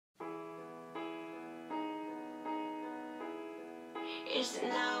It's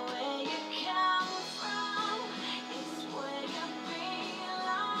not where you come from, it's where you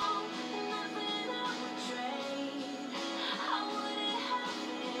belong. Nothing I would trade, I wouldn't have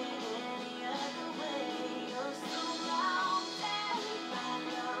it any other way. You're surrounded by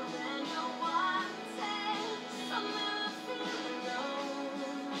love and you're wanted, so never feel alone.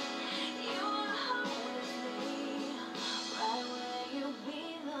 You are home with me, right where you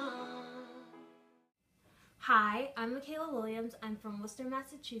belong. Hi, I'm Mikayla Williams. I'm from Worcester,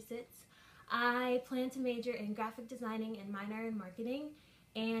 Massachusetts. I plan to major in graphic designing and minor in marketing,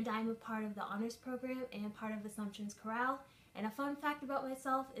 and I'm a part of the honors program and part of Assumption's Chorale. And a fun fact about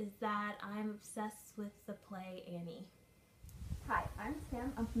myself is that I'm obsessed with the play Annie. Hi, I'm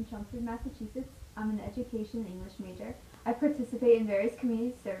Sam. I'm from Chelmsford, Massachusetts. I'm an education and English major. I participate in various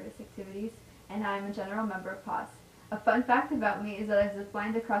community service activities, and I'm a general member of PAWS. A fun fact about me is that I've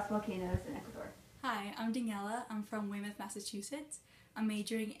ziplined across volcanoes in Ecuador. Hi, I'm Daniela. I'm from Weymouth, Massachusetts. I'm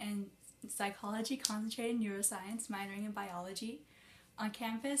majoring in psychology, concentrated in neuroscience, minoring in biology. On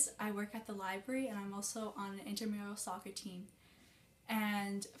campus, I work at the library, and I'm also on an intramural soccer team.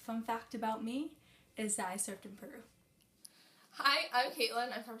 And fun fact about me is that I served in Peru. Hi, I'm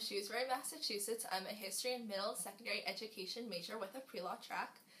Kaitlin. I'm from Shrewsbury, Massachusetts. I'm a history and middle secondary education major with a pre-law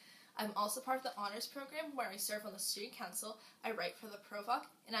track. I'm also part of the honors program where I serve on the student council, I write for the Provoc,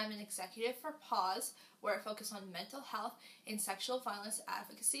 and I'm an executive for PAWS where I focus on mental health and sexual violence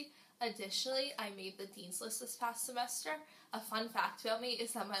advocacy. Additionally, I made the Dean's List this past semester. A fun fact about me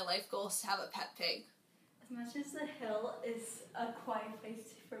is that my life goal is to have a pet pig. As much as the Hill is a quiet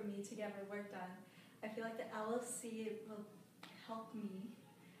place for me to get my work done, I feel like the LLC will help me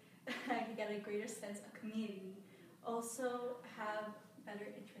I can get a greater sense of community, also have better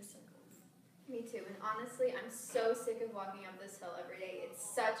interest circles. Me too, and honestly, I'm so sick of walking up this hill every day. It's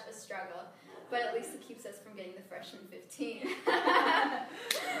such a struggle, but at least it keeps us from getting the freshman 15.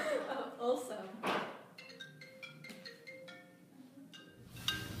 Also,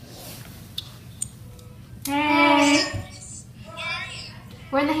 Hey!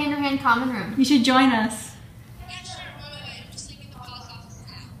 We're in the hand-in-hand common room. You should join us. Yeah, sure. Wait. I'm just leaving the PAWS office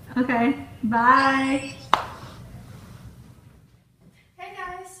now. Okay, bye. Hey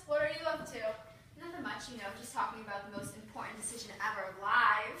guys, what are you up to? Nothing much, just talking about the most important decision of our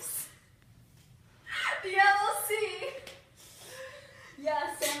lives. The LLC!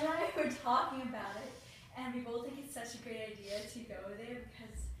 yeah, Sam and I were talking about it, and we both think it's such a great idea to go there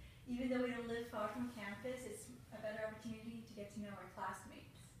because even though we don't live far from campus, it's a better opportunity to get to know our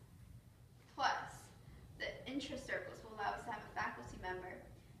classmates. Plus, the interest circles will allow us to have a faculty member,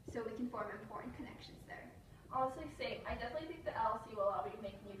 so we can form important connections there. Honestly, same. I definitely think the LLC will allow me to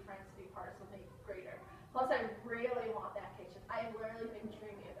make new friends to be part of something greater. Plus, I really want that kitchen. I have literally been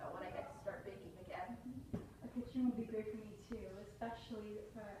dreaming about when I get to start baking again. A kitchen would be great for me too, especially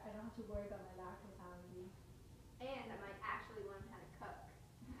for I don't have to worry about my lactose allergy. And I might actually learn how to cook.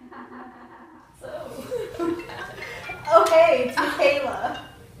 Okay, it's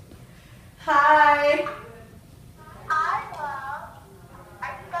Mikayla. Hi. Hi, love. I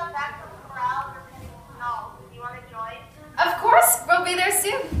just got back from the corral. We're heading home. Do you want to join? Of course, we'll be there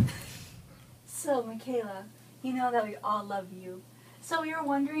soon. So, Mikayla, you know that we all love you. So we were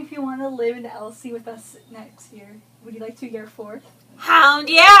wondering if you want to live in the LC with us next year. Would you like to year 4th? Hound,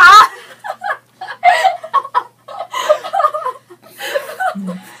 yeah!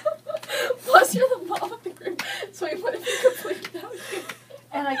 Plus, you're the mom of the group, so we wouldn't be complete without you.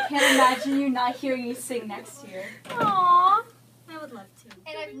 And I can't imagine you not hearing you sing next year. Aww, I would love to.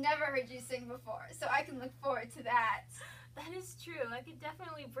 And I've never heard you sing before, so I can look forward to that. That is true. I could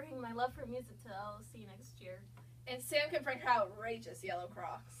definitely bring my love for music to LLC next year. And Sam can bring her outrageous yellow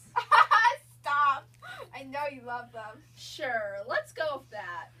Crocs. Stop! I know you love them. Sure, let's go with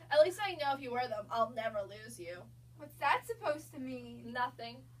that. At least I know if you wear them, I'll never lose you. What's that supposed to mean?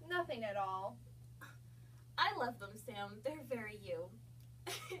 Nothing. Nothing at all. I love them, Sam. They're very you.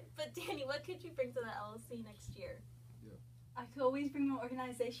 But Danny, what could you bring to the LLC next year? I could always bring my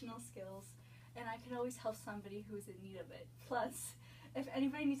organizational skills, and I can always help somebody who's in need of it. Plus, if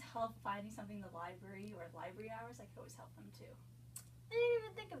anybody needs help finding something in the library or library hours, I could always help them too. I didn't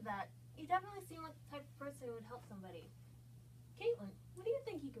even think of that. You definitely seem like the type of person who would help somebody. Kaitlin, what do you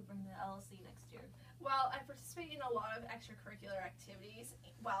think you could bring to the LLC next year? Well, I participate in a lot of extracurricular activities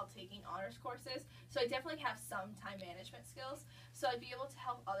while taking honors courses, so I definitely have some time management skills. So I'd be able to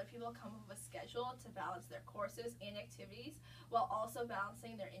help other people come up with a schedule to balance their courses and activities while also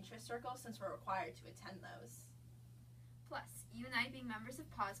balancing their interest circles since we're required to attend those. Plus, you and I being members of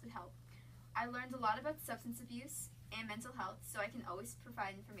PAWS would help. I learned a lot about substance abuse and mental health, so I can always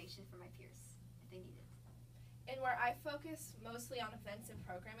provide information for my peers if they need it. and where I focus mostly on events and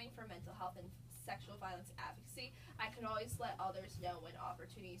programming for mental health and sexual violence advocacy, I could always let others know when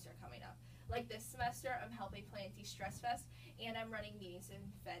opportunities are coming up. Like this semester, I'm helping plan De-Stress Fest, and I'm running meetings and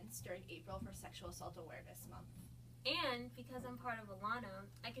events during April for Sexual Assault Awareness Month. And because I'm part of Alana,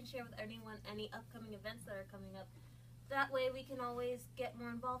 I can share with anyone any upcoming events that are coming up. That way we can always get more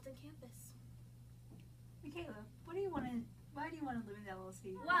involved in campus. Mikayla, why do you want to live in the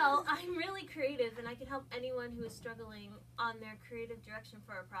LLC? Well, I'm really creative and I can help anyone who is struggling on their creative direction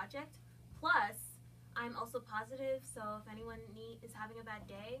for a project. Plus, I'm also positive, so if anyone is having a bad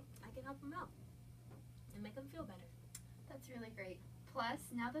day, I can help them out and make them feel better. That's really great.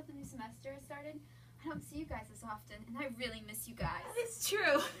 Plus, now that the new semester has started, I don't see you guys as often, and I really miss you guys. That is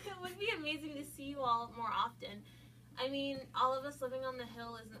true. It would be amazing to see you all more often. I mean, all of us living on the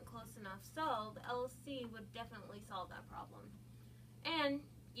hill isn't close enough, so the LLC would definitely solve that problem. And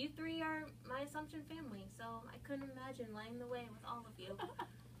you three are my Assumption family, so I couldn't imagine laying the way with all of you.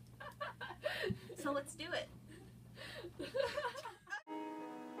 So let's do it.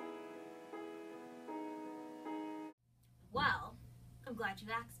 Well, I'm glad you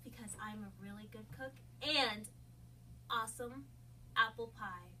asked because I'm a really good cook and awesome apple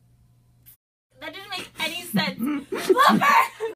pie. That didn't make any sense. Blooper!